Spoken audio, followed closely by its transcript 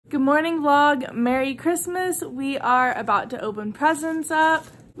Good morning vlog, Merry Christmas. We are about to open presents up.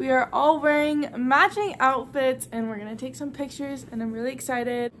 We are all wearing matching outfits and we're gonna take some pictures and I'm really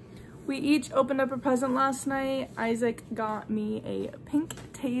excited. We each opened up a present last night. Isaac got me a pink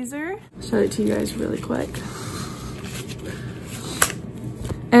taser. I'll show it to you guys really quick.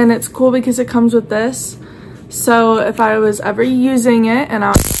 And it's cool because it comes with this. So if I was ever using it and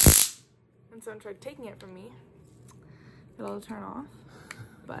someone tried taking it from me, it'll turn off.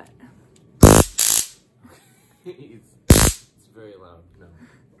 But it's very loud.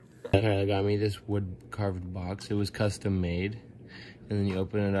 No. Carla got me this wood carved box. It was custom made, and then you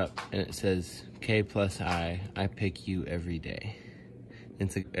open it up and it says K plus I pick you every day.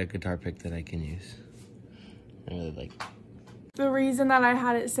 It's a guitar pick that I can use. I really like it. The reason that I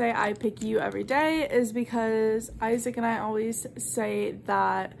had it say I pick you every day is because Isaac and I always say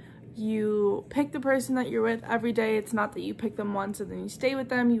that you pick the person that you're with every day. It's not that you pick them once and then you stay with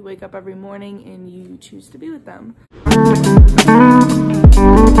them. You wake up every morning and you choose to be with them.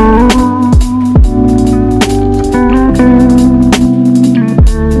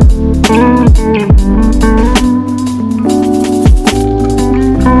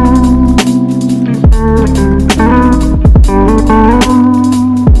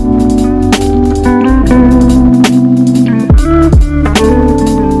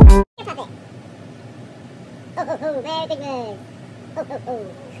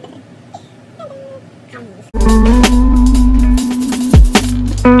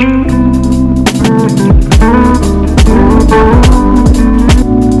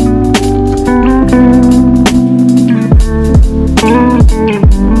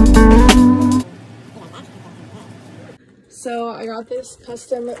 So I got this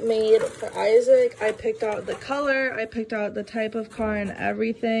custom made for Isaac. I picked out the color, I picked out the type of car and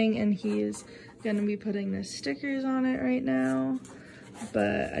everything, and he's gonna be putting the stickers on it right now.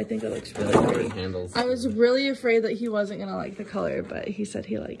 But I think it looks really pretty. I was really afraid that he wasn't gonna like the color, but he said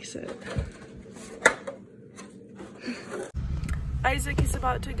he likes it. Isaac is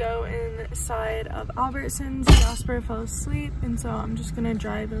about to go inside of Albertsons. Jasper fell asleep, and so I'm just gonna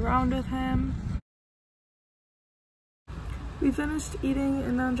drive around with him. We finished eating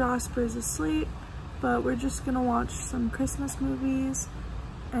and now Jasper's asleep, but we're just gonna watch some Christmas movies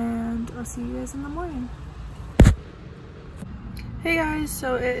and I'll see you guys in the morning. Hey guys,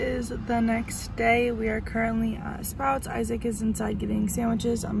 so it is the next day. We are currently at Sprouts. Isaac is inside getting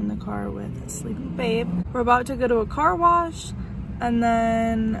sandwiches. I'm in the car with Sleepy Babe. We're about to go to a car wash and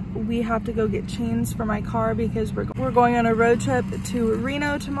then we have to go get chains for my car because we're going on a road trip to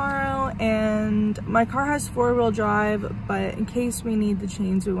Reno tomorrow, and my car has 4-wheel drive, but in case we need the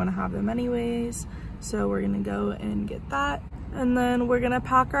chains, we want to have them anyways. So we're gonna go and get that. And then we're gonna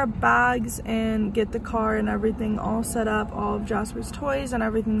pack our bags and get the car and everything all set up, all of Jasper's toys and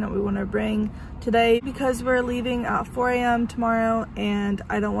everything that we want to bring today because we're leaving at 4 a.m. tomorrow and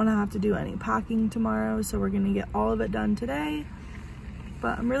I don't want to have to do any packing tomorrow. So we're gonna get all of it done today.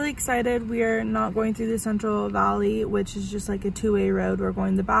 But I'm really excited. We are not going through the Central Valley, which is just like a 2-way road. We're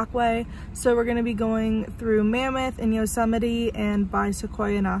going the back way. So we're gonna be going through Mammoth and Yosemite and by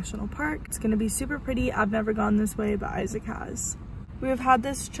Sequoia National Park. It's gonna be super pretty. I've never gone this way, but Isaac has. We have had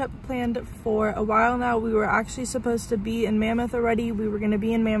this trip planned for a while now. We were actually supposed to be in Mammoth already. We were gonna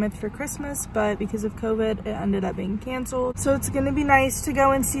be in Mammoth for Christmas, but because of COVID, it ended up being canceled. So it's gonna be nice to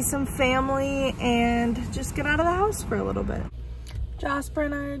go and see some family and just get out of the house for a little bit. Jasper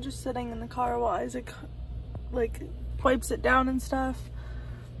and I are just sitting in the car while Isaac like wipes it down and stuff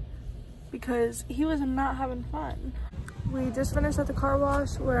because he was not having fun. We just finished at the car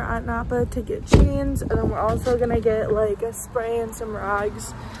wash. We're at Napa to get chains, and then we're also gonna get like a spray and some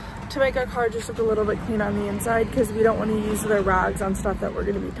rags to make our car just look a little bit clean on the inside because we don't want to use the rags on stuff that we're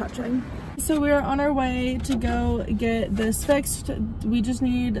gonna be touching. So we're on our way to go get this fixed. We just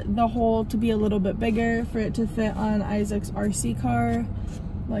need the hole to be a little bit bigger for it to fit on Isaac's RC car.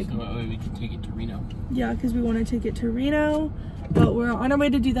 Like, so that way we can take it to Reno. Yeah, because we want to take it to Reno, but we're on our way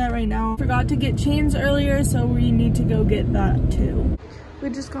to do that right now. Forgot to get chains earlier, so we need to go get that too. We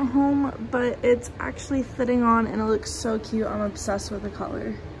just got home, but it's actually fitting on and it looks so cute. I'm obsessed with the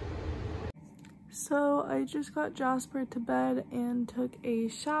color. So I just got Jasper to bed and took a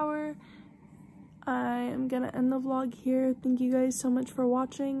shower. I am gonna end the vlog here. Thank you guys so much for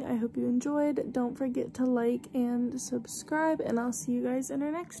watching. I hope you enjoyed. Don't forget to like and subscribe, and I'll see you guys in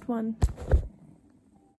our next one.